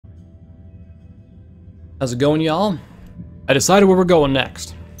How's it going, y'all? I decided where we're going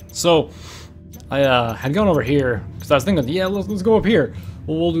next. So, I had gone over here because I was thinking, yeah, let's go up here.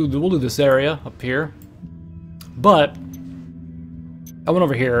 We'll do this area up here. But I went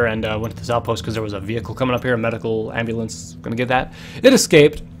over here and went to this outpost because there was a vehicle coming up here, a medical ambulance. Gonna get that. It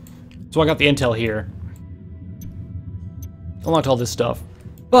escaped, so I got the intel here. Unlocked all this stuff,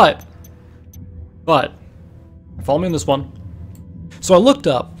 but follow me on this one. So I looked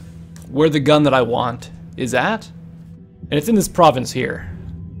up where the gun that I want is at, and it's in this province here,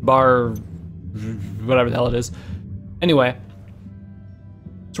 whatever the hell it is. Anyway,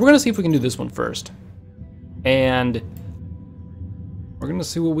 so we're gonna see if we can do this one first, and we're gonna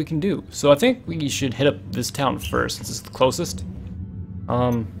see what we can do. So I think we should hit up this town first, since it's the closest.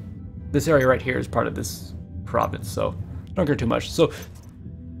 This area right here is part of this province, so don't care too much. So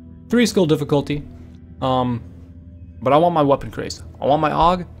 3 skill difficulty, but I want my weapon craze. I want my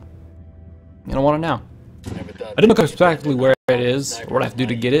AUG, and I want it now. I didn't look up exactly where it is, or what I have to do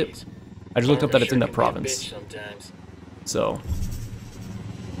to get it. I just looked up that it's in that province. So,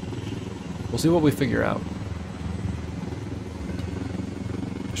 we'll see what we figure out.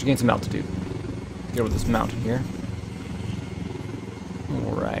 I should gain some altitude. Get over this mountain here.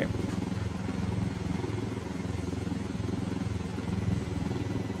 Alright.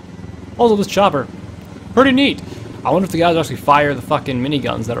 Also, this chopper, pretty neat. I wonder if the guys actually fire the fucking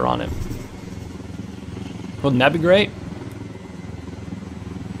miniguns that are on it. Wouldn't that be great?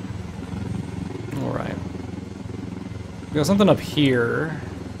 Alright. We got something up here.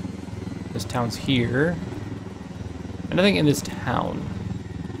 This town's here. And I think in this town.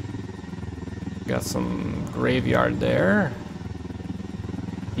 Got some graveyard there.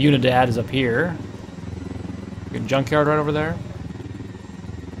 Unidad is up here. Good junkyard right over there.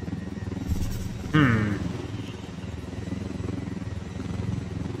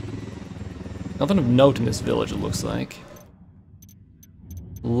 Nothing of note in this village, it looks like.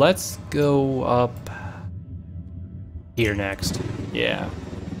 Let's go up here next. Yeah.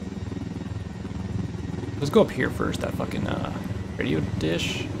 Let's go up here first, that fucking radio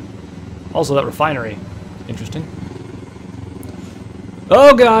dish. Also, that refinery. Interesting.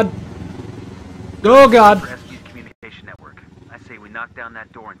 Oh, God! Oh, God! Rescue's communication network. I say we knock down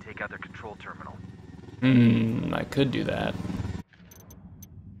that door and take out their control terminal. I could do that.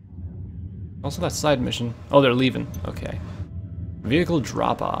 Also, that side mission. Oh, they're leaving. Okay. Vehicle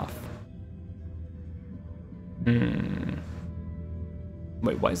drop-off.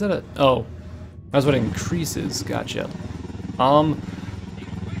 Wait, why is that a... Oh. That's what it increases. Gotcha.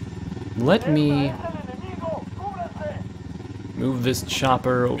 Let me move this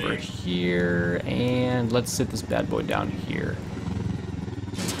chopper over here, and let's sit this bad boy down here.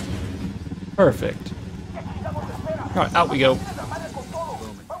 Perfect. Alright, out we go.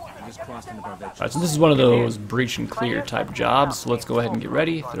 Alright, so this is one of those breach and clear type jobs, so let's go ahead and get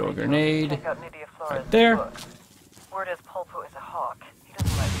ready. Throw a grenade. Right there. Word is Pulpo is a hawk. He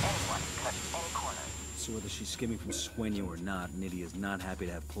doesn't let anyone cut any corners. So whether she's skimming from Sueño or not, Nidia is not happy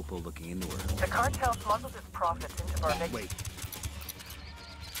to have Pulpo looking into her. The cartel smuggled its profits into Barbados. Wait.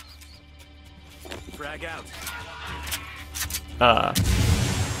 Frag out.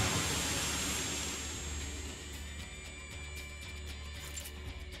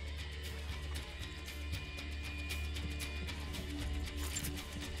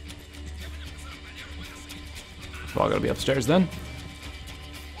 So I gotta be upstairs then.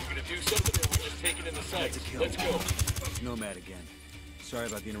 We're gonna do something or we're just taking in the sights. Let's go. Nomad again. Sorry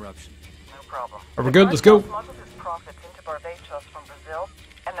about the interruption. No problem. Are we good? Let's go. The cartel smuggled its profits into Barbados from Brazil,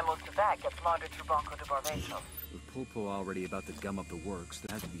 and then most of that gets laundered through Banco de Barbados. With Pulpo already about to gum up the works,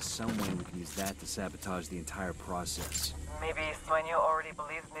 there has to be some way we can use that to sabotage the entire process. Maybe Sueño already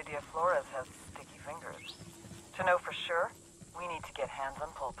believes Nidia Flores has sticky fingers. To know for sure, we need to get hands on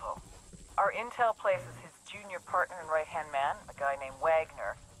Pulpo. Our intel places his junior partner and right-hand man, a guy named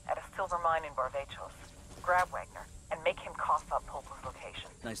Wagner, at a silver mine in Barbados. Grab Wagner and make him cough up Pulpo's location.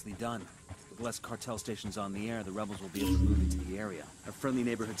 Nicely done. With less cartel stations on the air, the rebels will be able to move into the area. Our friendly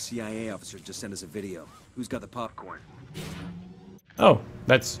neighborhood CIA officer just sent us a video. Who's got the popcorn? Oh,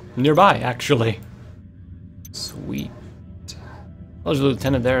 that's nearby, actually. Sweet. Oh, there's a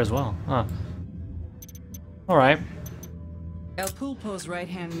lieutenant there as well, huh? Alright. El Pulpo's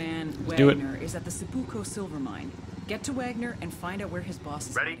right-hand man, Do it. Wagner, is at the Sepulcro silver mine. Get to Wagner and find out where his boss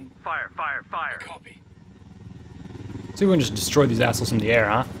is Ready? hiding. Fire, fire, fire. Copy. See if we can just destroy these assholes from the air,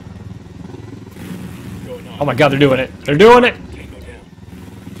 huh? Going on. Oh my god, they're doing it! They're doing it! Can't go down.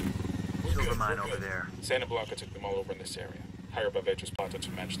 Silver mine over there. Santa Blanca took them all over in this area. Higher above Edge's Plaza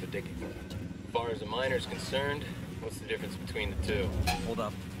to match the digging for them. As far as the miner's concerned, what's the difference between the two? Hold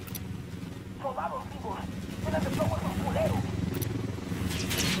up.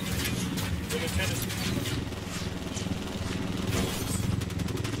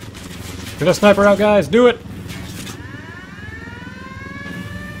 Get a sniper out, guys. Do it.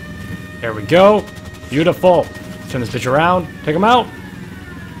 There we go. Beautiful. Turn this bitch around. Take him out.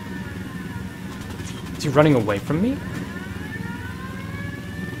 Is he running away from me?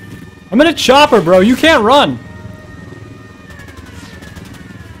 I'm in a chopper, bro. You can't run.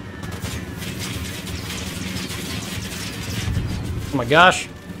 Oh my gosh.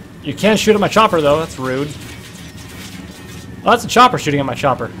 You can't shoot at my chopper, though. That's rude. Oh, that's a chopper shooting at my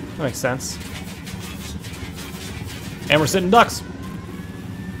chopper. That makes sense. And we're sitting ducks.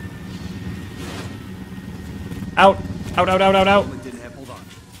 Out. Out, out, out, out, out. Hold on.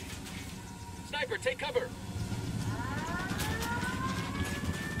 Sniper, take cover.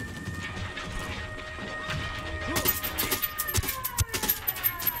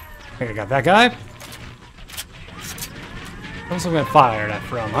 I think I got that guy. Where's I'm gonna fire that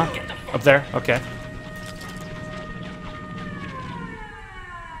from, huh? Up there? Okay.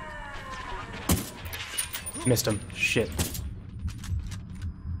 Missed him. Shit.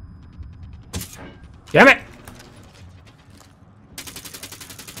 Damn it!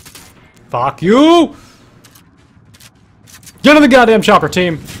 Fuck you! Get in the goddamn chopper,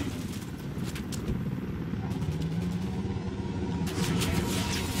 team!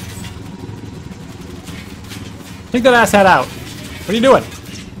 Take that asshat out. What are you doing?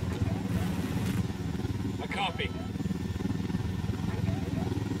 A copy.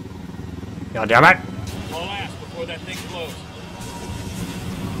 God damn it! All ass before that thing blows.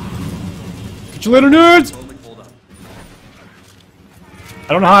 Get you later, nerds! Hold on.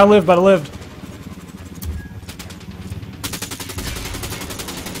 I don't know how I lived, but I lived.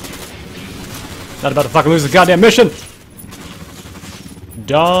 Not about to fucking lose the goddamn mission!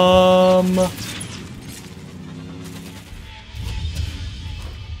 Dumb.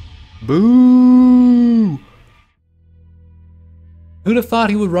 Boo! Who'd have thought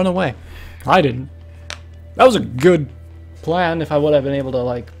he would run away? I didn't. That was a good plan if I would have been able to,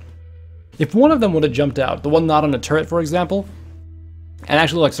 like... If one of them would have jumped out, the one not on a turret, for example, and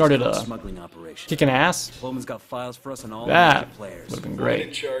actually, like, started Smuggling operation. kicking ass, Bowman's got files for us on all that major players. would have been The one in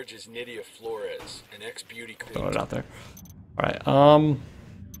great. charge is Nydia Flores, an ex-beauty Throw queen it out there. Alright,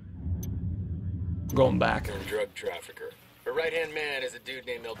 going back. turned drug trafficker. Her right-hand man is a dude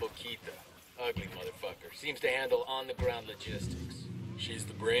named El Boquita. Ugly motherfucker. Seems to handle on-the-ground logistics. She's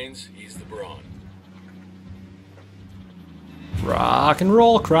the brains, he's the brawn. Rock and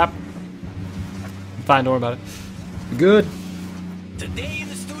roll, crap. Fine, don't worry about it. Good. Today in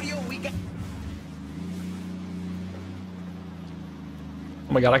the studio we got...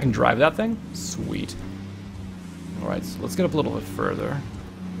 Oh my god, I can drive that thing? Sweet. Alright, so let's get up a little bit further.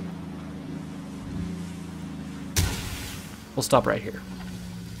 We'll stop right here.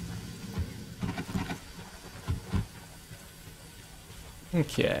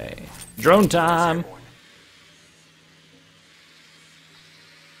 Okay. Drone time!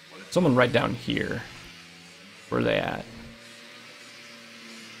 Someone right down here. Where are they at?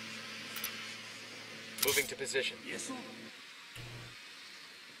 Moving to position.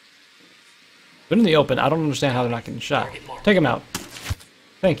 They're in the open. I don't understand how they're not getting shot. Take him out.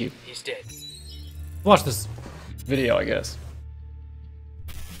 Thank you. He's dead. Watch this video, I guess.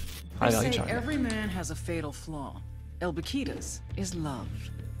 I They know you're say talking about. every man has a fatal flaw. El Baquita's is love.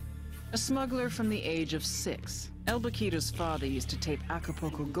 A smuggler from the age of 6, El Baquita's father used to tape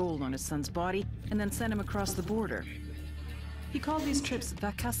Acapulco gold on his son's body and then send him across the border. He called these trips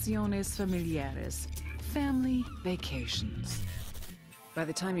vacaciones familiares, family vacations. By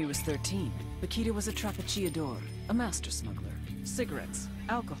the time he was 13, Baquita was a trapechiador, a master smuggler. Cigarettes,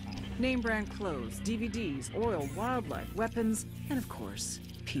 alcohol, name-brand clothes, DVDs, oil, wildlife, weapons, and of course,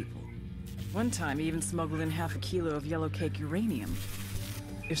 people. One time he even smuggled in half a kilo of yellow cake uranium.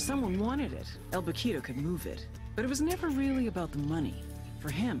 If someone wanted it, El Baquita could move it. But it was never really about the money.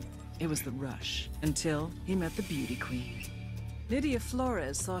 For him, it was the rush, until he met the beauty queen. Nydia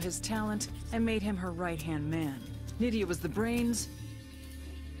Flores saw his talent and made him her right-hand man. Nydia was the brains,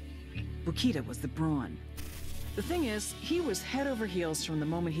 Baquita was the brawn. The thing is, he was head over heels from the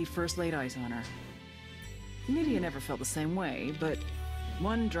moment he first laid eyes on her. Nydia never felt the same way, but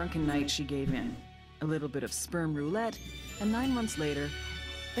one drunken night she gave in. A little bit of sperm roulette, and 9 months later,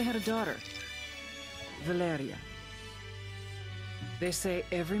 they had a daughter, Valeria. They say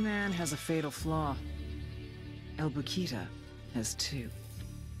every man has a fatal flaw. El Baquita has 2.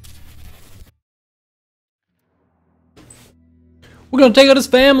 We're gonna take out his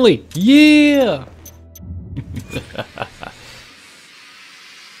family! Yeah!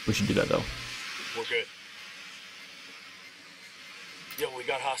 We should do that though. We're good. Yo, we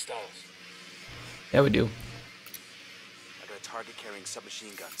got hostiles. Yeah, we do. I got a target carrying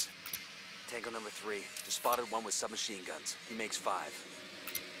submachine guns. Tango number 3. Just spotted one with submachine guns. He makes 5.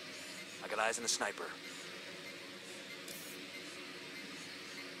 I got eyes on a sniper.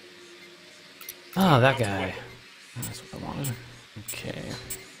 Ah, that guy. That's what I wanted. Okay.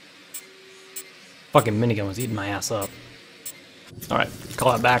 Fucking minigun was eating my ass up. Alright,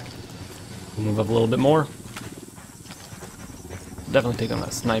 call that back. We'll move up a little bit more. Definitely take on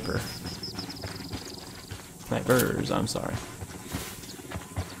that sniper. Snipers, I'm sorry.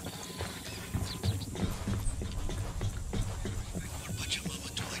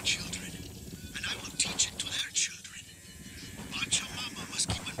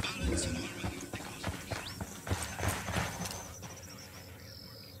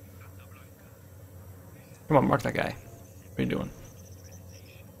 Come on, mark that guy. What are you doing?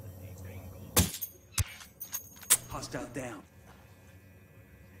 Hostile down.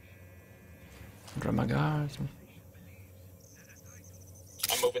 Drop my guards.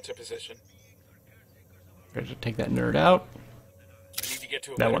 I'm moving to position. Ready to take that nerd out. I need to get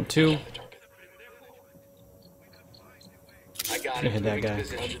to a That better one too. position on the target. I got Gonna it. hit that Moving to guy.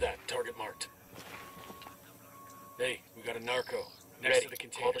 position. Roger that. Target marked. Hey, we got a narco. Next to the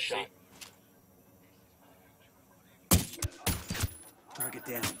container. Call the shot. Target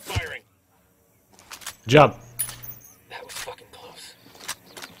down. Firing. Good job. That was fucking close.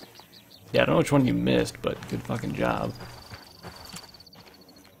 Yeah, I don't know which one you missed, but good fucking job.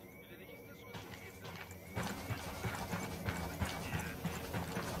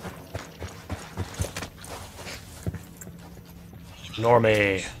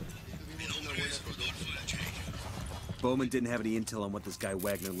 Normie. Bowman didn't have any intel on what this guy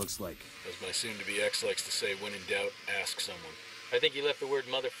Wagner looks like. As my soon-to-be ex likes to say, when in doubt, ask someone. I think you left the word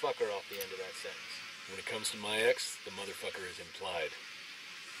motherfucker off the end of that sentence. When it comes to my ex, the motherfucker is implied.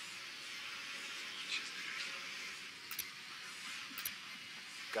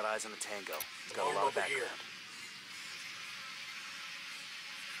 Got eyes on the Tango. He's got a Alarm lot of over background.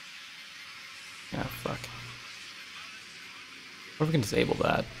 Ah, fuck. What if we can disable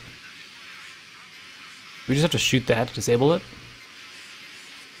that? We just have to shoot that to disable it?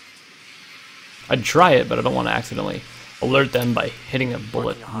 I'd try it, but I don't want to accidentally alert them by hitting a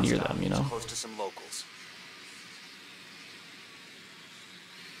bullet Marking a near hostile. them, you He's know? close to some locals.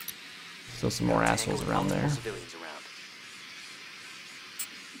 Still some more assholes around there. Civilians around.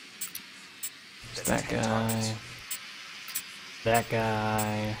 There's That's that 10 targets. guy. That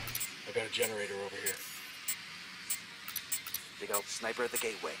guy. I got a generator over here. They got sniper at the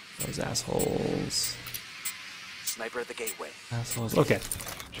gateway. Those assholes. Sniper at the gateway. Assholes. Okay.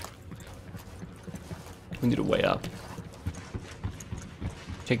 We need a way up.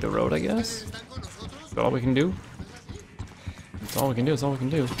 Take the road, I guess? Is that all we can do? That's all we can do, that's all we can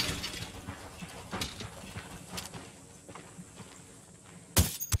do.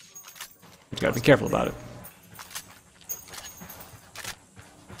 Just gotta be careful about it.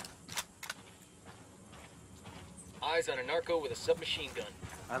 Eyes on a narco with a submachine gun.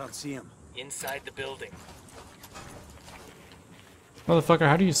 I don't see him. Inside the building. Motherfucker,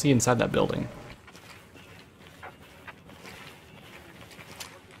 how do you see inside that building?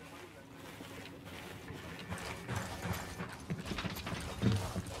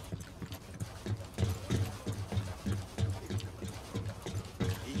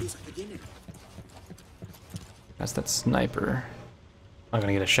 That's that sniper. I'm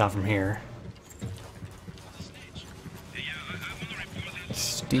gonna get a shot from here.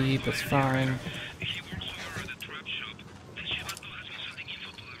 Steep, that's fine.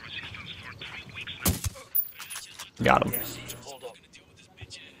 Got him. Hold up.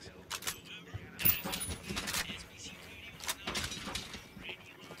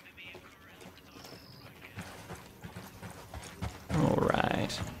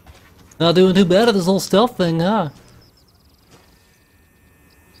 Alright. Not doing too bad at this whole stealth thing, huh?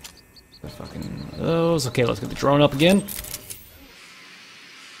 Fucking those. Okay, let's get the drone up again.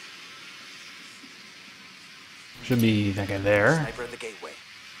 Should be that guy there. Sniper at the gateway.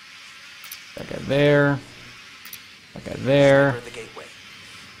 That guy there. That guy there. Sniper at the gateway.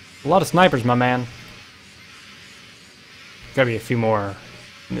 A lot of snipers, my man. Gotta be a few more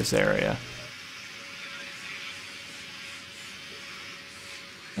in this area.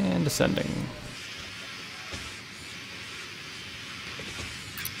 And descending.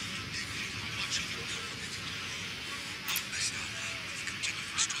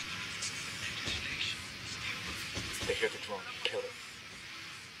 They hear the drone. Kill it.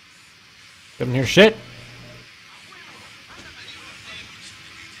 Couldn't hear shit.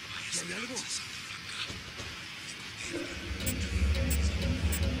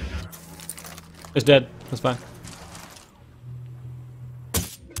 He's dead. That's fine.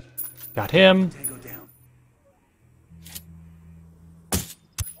 Got him. Tango down.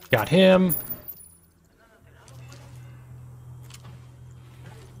 Got him.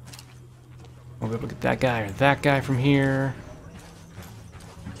 We'll be able to get that guy or that guy from here.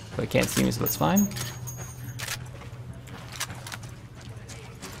 But he can't see me, so that's fine.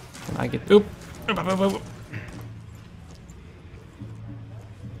 Can I get... Oop! Oop, oop, oop, oop.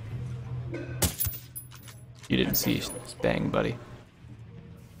 You didn't see bang, buddy.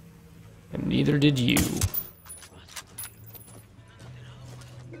 And neither did you.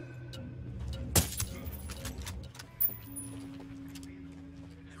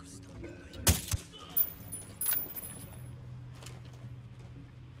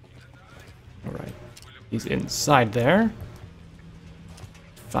 Alright. He's inside there.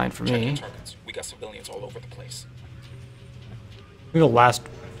 Fine for me. We got civilians all over the place. I think the last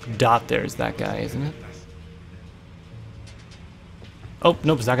dot there is that guy, isn't it? Oh,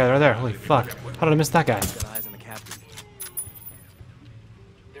 nope, it's that guy right there. Holy fuck. How did I miss that guy? Got eyes on the captain.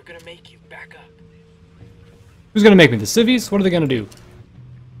 They're gonna make you back up. Who's gonna make me? The civvies? What are they gonna do?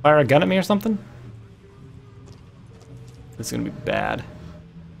 Fire a gun at me or something? This is gonna be bad.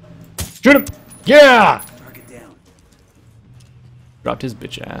 Shoot him! Yeah! Target down. Dropped his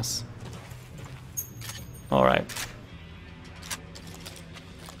bitch ass. Alright.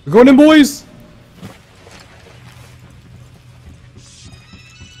 We're going in, boys!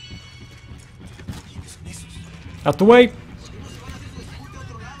 Out the way!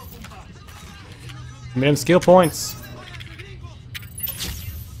 Made him skill points.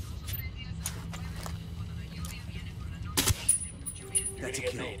 That's a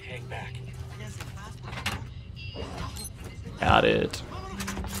kill. Hang back. Got it.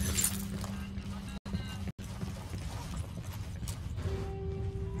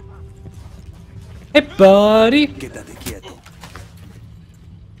 Hey, buddy! Quédate quieto.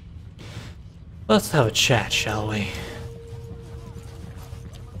 Let's have a chat, shall we?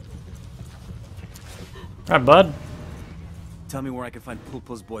 Alright, bud. Tell me where I can find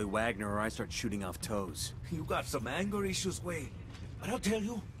Pulpo's boy Wagner or I start shooting off toes. You got some anger issues, Wade. But I'll tell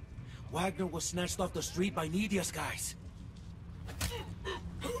you, Wagner was snatched off the street by Nidia's guys.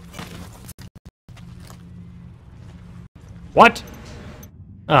 What?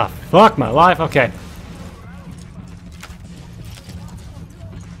 Ah, fuck my life. Okay.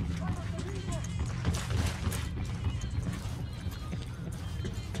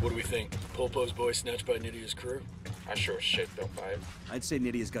 What do we think? Pulpo's boy snatched by Nidia's crew? I sure as shit don't buy it. I'd say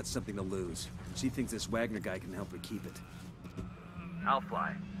Nydia's got something to lose. She thinks this Wagner guy can help her keep it. I'll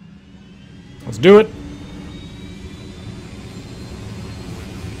fly. Let's do it.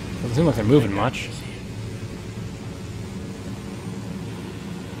 Doesn't seem like they're moving much.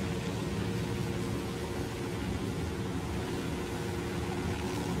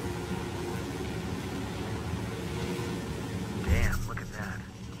 Damn, look at that.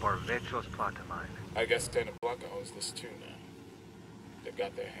 Barvecho's plot to mine. I guess Santa Blanca owns this too now. They've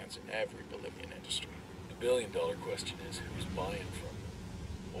got their hands in every Bolivian industry. The billion-dollar question is who's buying from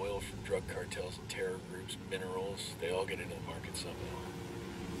them? Oil from drug cartels and terror groups, minerals, they all get into the market somehow.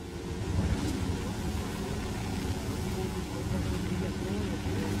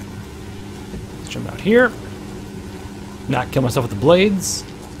 Let's jump out here. Not kill myself with the blades.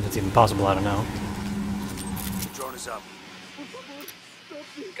 If it's even possible, I don't know. Drone is up.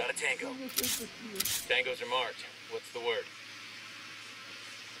 Got a tango. Tangos are marked. What's the word?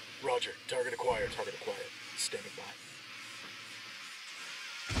 Roger. Target acquired. Target acquired. Standing by.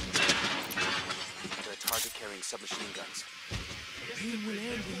 Got a target carrying submachine guns. Pain will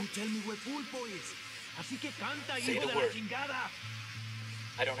end when you tell me where Pulpo is. Así que canta, Say hijo the de la word. chingada.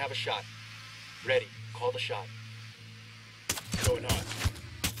 I don't have a shot. Ready. Call the shot. Going on.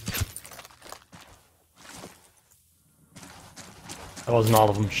 That wasn't all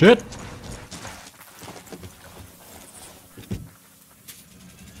of them. Shit!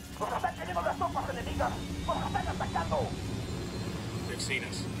 They've seen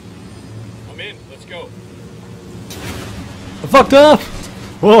us. I'm in. Let's go. I fucked up!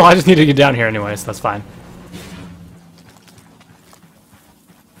 Well, I just need to get down here anyway, so that's fine.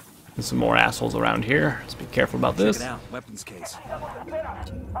 There's some more assholes around here. Let's be careful about Check this. it out. Weapons case.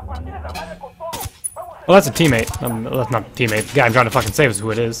 Oh, that's a teammate. That's not a teammate. The guy I'm trying to fucking save is who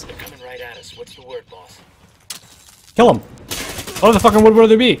it is. They're coming right at us. What's the word, boss? Kill him! What the fucking would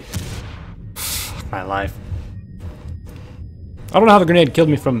there be? My life. I don't know how the grenade killed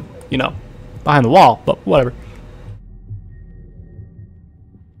me from, you know, behind the wall, but whatever.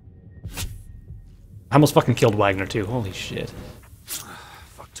 I almost fucking killed Wagner too. Holy shit.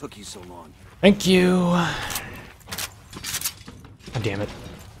 Fuck took you so long. Thank you. God damn it.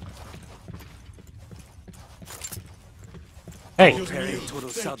 Hey,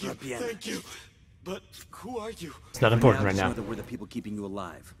 Thank you. But who are you? it's not important right Just now. know that we're the people keeping you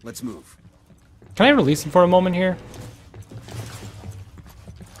alive. Let's move. Can I release him for a moment here?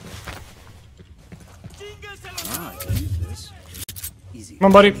 Ah, I can use this. Easy. Come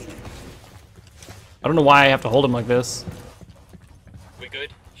on, buddy. I don't know why I have to hold him like this. We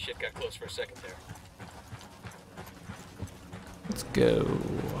good? Shit got close for a second there. Let's go.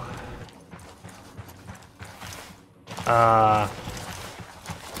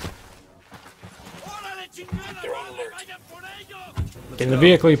 They're on alert. Get in the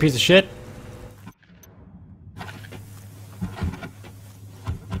vehicle, you piece of shit.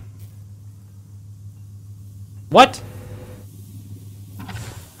 What?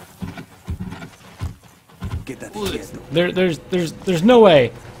 Get that quieto. There's no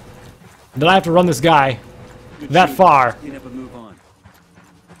way that I have to run this guy that far. Clean up and move on.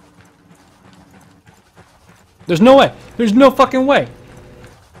 There's no way. There's no fucking way.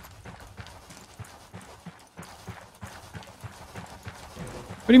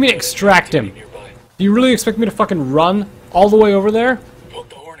 What do you mean extract him? Nearby. Do you really expect me to fucking run all the way over there? Poke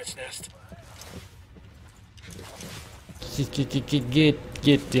the hornet's nest.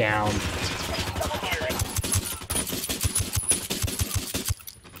 Get down.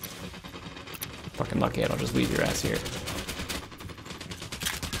 Fucking lucky I don't just leave your ass here.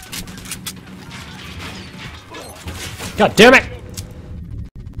 God damn it!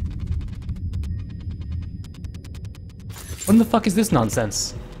 What in the fuck is this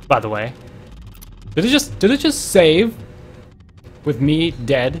nonsense, by the way? Did it just save with me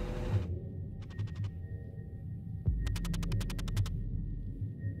dead?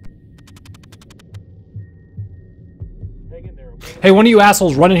 Hey, one of you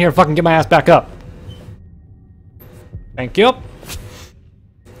assholes run in here and fucking get my ass back up. Thank you.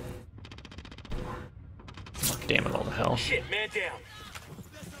 Fuck, damn it all the hell. Shit, man down.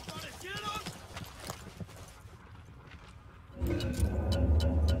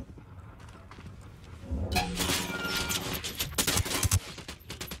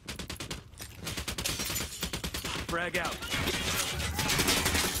 Frag out.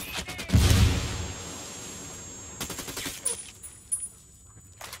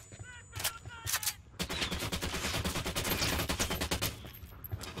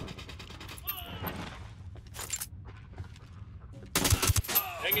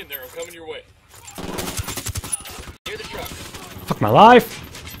 Hang in there, I'm coming your way. Near the truck. Fuck my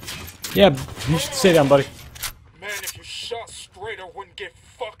life. Yeah, you should stay down, buddy. Man, if you shot straight, I wouldn't get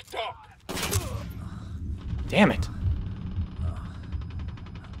fucked up. Damn it.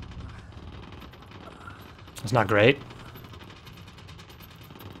 That's not great.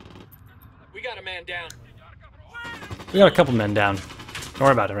 We got a man down. We got a couple men down. Don't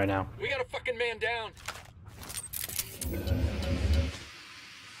worry about it right now. We got a fucking man down.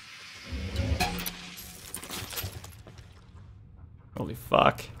 Holy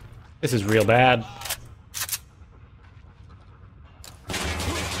fuck. This is real bad.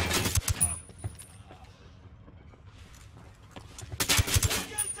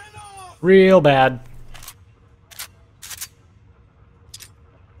 Real bad.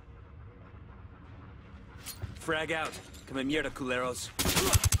 Frag out. Come mierda, culeros.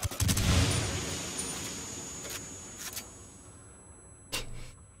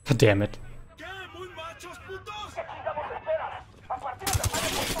 God damn it.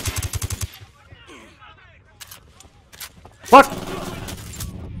 Fuck!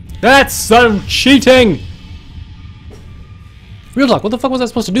 That's some cheating! Real talk, what the fuck was I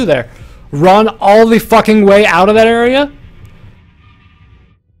supposed to do there? Run all the fucking way out of that area?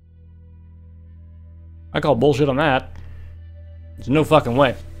 I call bullshit on that. There's no fucking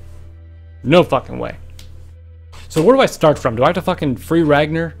way. No fucking way. So where do I start from? Do I have to fucking free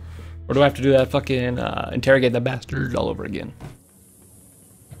Ragnar? Or do I have to do that fucking interrogate the bastard all over again?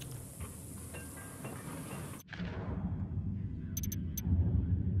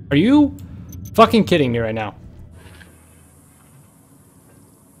 Are you fucking kidding me right now?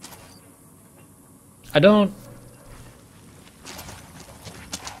 I don't...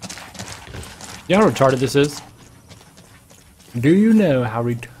 You know how retarded this is? Do you know how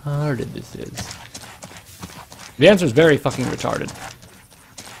retarded this is? The answer is very fucking retarded.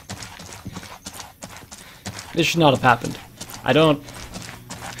 This should not have happened. I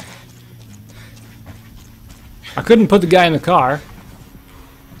couldn't put the guy in the car.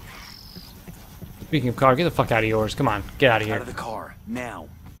 Speaking of car, get the fuck out of yours. Come on, get out of here. Out of the car, now.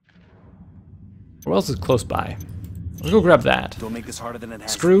 Where else is close by? Let's go grab that. Don't make this harder than it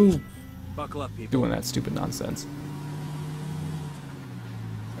has. Screw Buckle up, people. doing that stupid nonsense.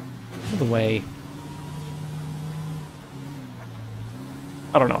 Out of the way.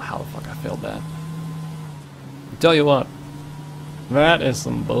 I don't know how the fuck I failed that. I'll tell you what. That is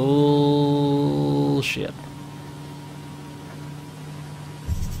some bullshit.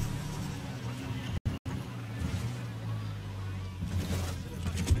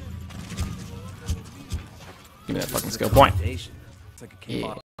 Give me that fucking skill point. It's like a kid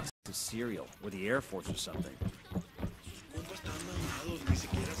bought a box of cereal or the Air Force or something.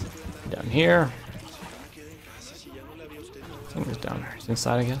 Down here. Something's down there. It's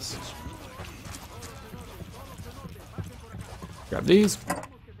inside, I guess. Grab these.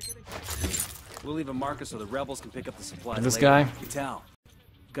 We'll leave a marker so the rebels can pick up the supplies. And this later. guy. Vital,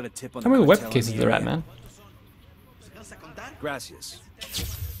 got a tip on How many the web cartel in cases the they're at, area. man? Gracias.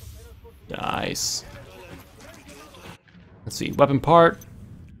 Nice. Let's see. Weapon part.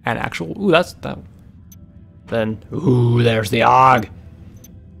 And actual. Ooh, that's that. Then. Ooh, there's the AUG.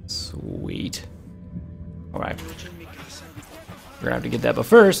 Sweet. Alright. We're gonna have to get that, but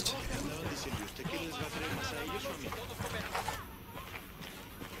first.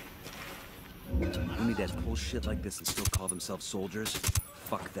 Only that pull shit like this and still call themselves soldiers?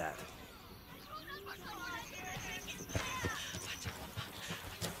 Fuck that.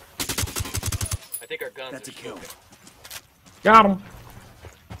 I think our guns That's a are kill. shooting. Got him.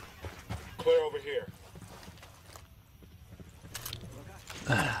 Clear over here.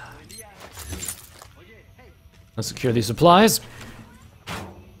 Let's secure these supplies.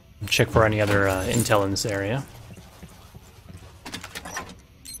 Check for any other intel in this area.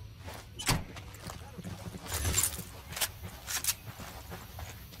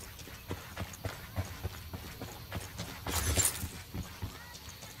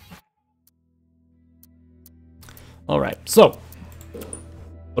 Alright, so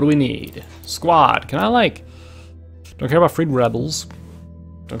what do we need? Squad. Can I like don't care about freed rebels.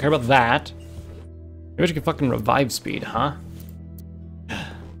 Don't care about that. Maybe I can fucking revive speed, huh?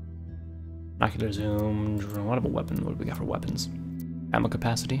 Binocular zoom, drone. What about weapon? What do we got for weapons? Ammo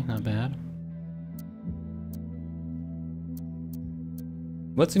capacity, not bad.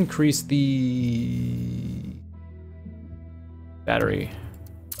 Let's increase the battery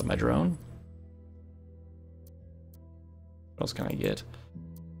of my drone. What else can I get?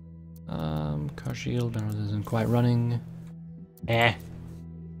 Car shield, isn't quite running. Eh.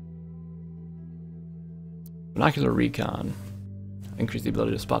 Binocular recon. Increase the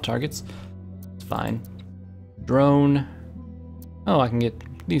ability to spot targets. It's fine. Drone. Oh, I can get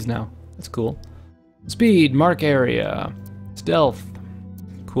these now. That's cool. Speed, mark area. Stealth.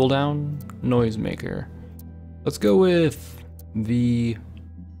 Cooldown, noisemaker. Let's go with the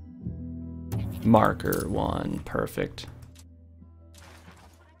marker one. Perfect.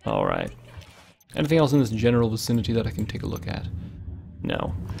 Alright. Anything else in this general vicinity that I can take a look at?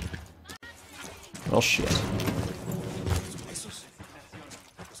 No. Well, shit.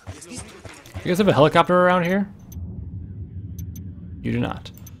 You guys have a helicopter around here? You do not.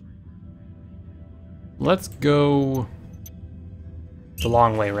 Let's go the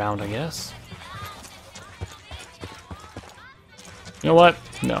long way around, I guess. You know what?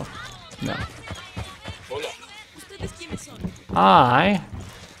 No. No. I'm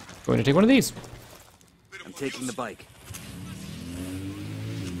going to take one of these. I'm taking the bike.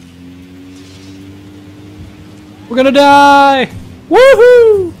 We're gonna die!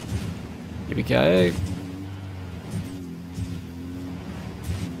 Woohoo! Yippee-ki-yay.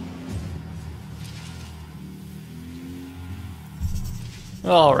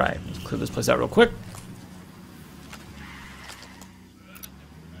 Alright, let's clear this place out real quick.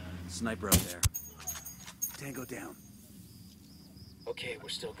 Sniper out there. Tango down. Okay, we're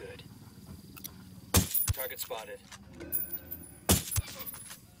still good. Target spotted. I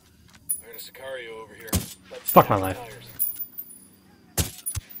got a Sicario over here. Let's Fuck my snap life. tires.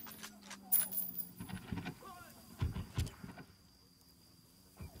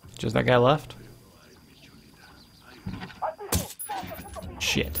 Just that guy left?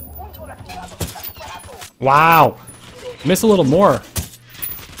 Shit. Wow! Miss a little more.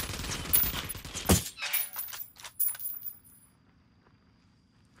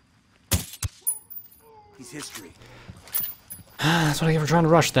 He's history. That's what I get for trying to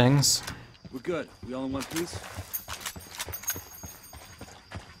rush things. We're good. We all in one piece?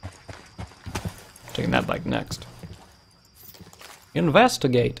 Taking that bike next.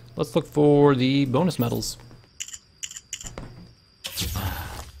 Investigate. Let's look for the bonus medals.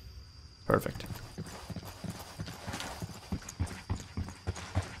 Perfect.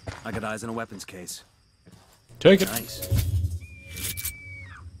 I got eyes on a weapons case. Take it. Nice.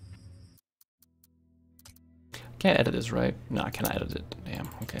 Can't edit this, right? No, I cannot edit it. Damn,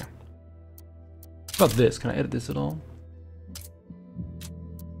 okay. What about this? Can I edit this at all?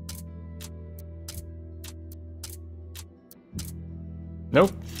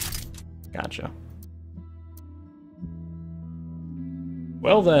 Nope. Gotcha.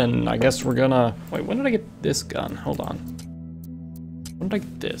 Well then, I guess we're gonna... Wait, when did I get this gun? Hold on. When did I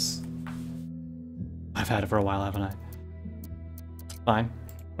get this? I've had it for a while, haven't I? Fine.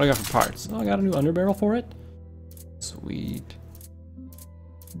 What do I got for parts? Oh, I got a new underbarrel for it? Sweet.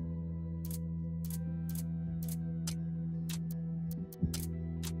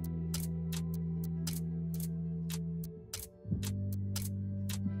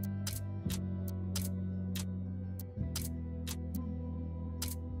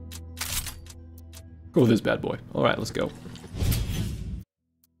 Go with this bad boy. Alright, let's go.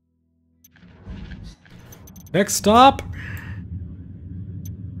 Next stop!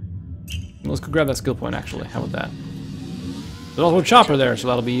 Let's go grab that skill point, actually. How about that? There's also a chopper there, so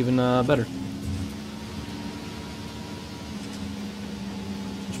that'll be even better.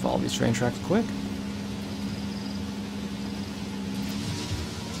 Just follow these train tracks quick.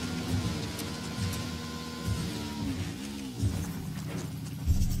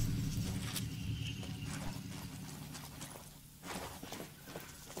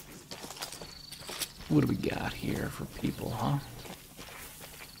 What do we got here for people, huh?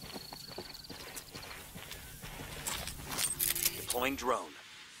 Deploying drone.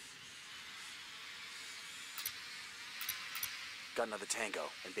 Got another tango,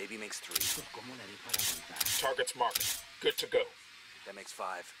 and baby makes 3. Target's marked. Good to go. That makes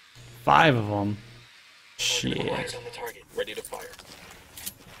 5. 5 of them. Multiple eyes Shit. on the target. Ready to fire.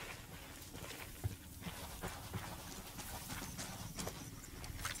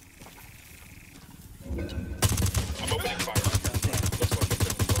 I'm opening fire. Looks like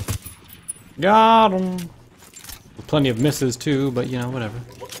it's in. Got him. Plenty of misses too, but you know, whatever.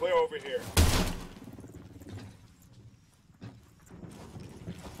 We're clear over here.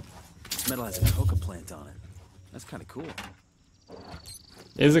 This metal has a coca plant on it. That's kind of cool.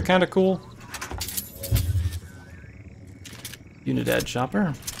 Is it kind of cool? Unidad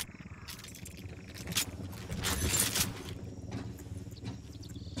chopper.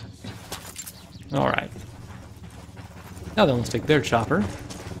 Alright. Now then, let's take their chopper.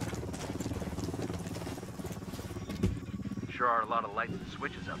 Sure are a lot of lights and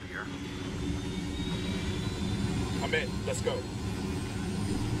switches up here. I'm in. Let's go.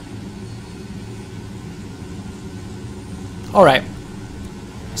 Alright.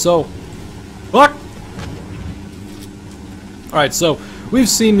 So, fuck! Alright, so, we've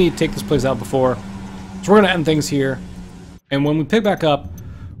seen me take this place out before. So we're gonna end things here. And when we pick back up,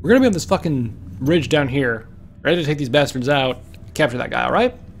 we're gonna be on this fucking ridge down here, ready to take these bastards out, capture that guy,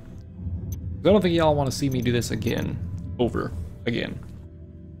 alright? I don't think y'all want to see me do this again. Over. Again.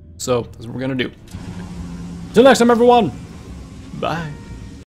 So, that's what we're gonna do. Till next time, everyone! Bye.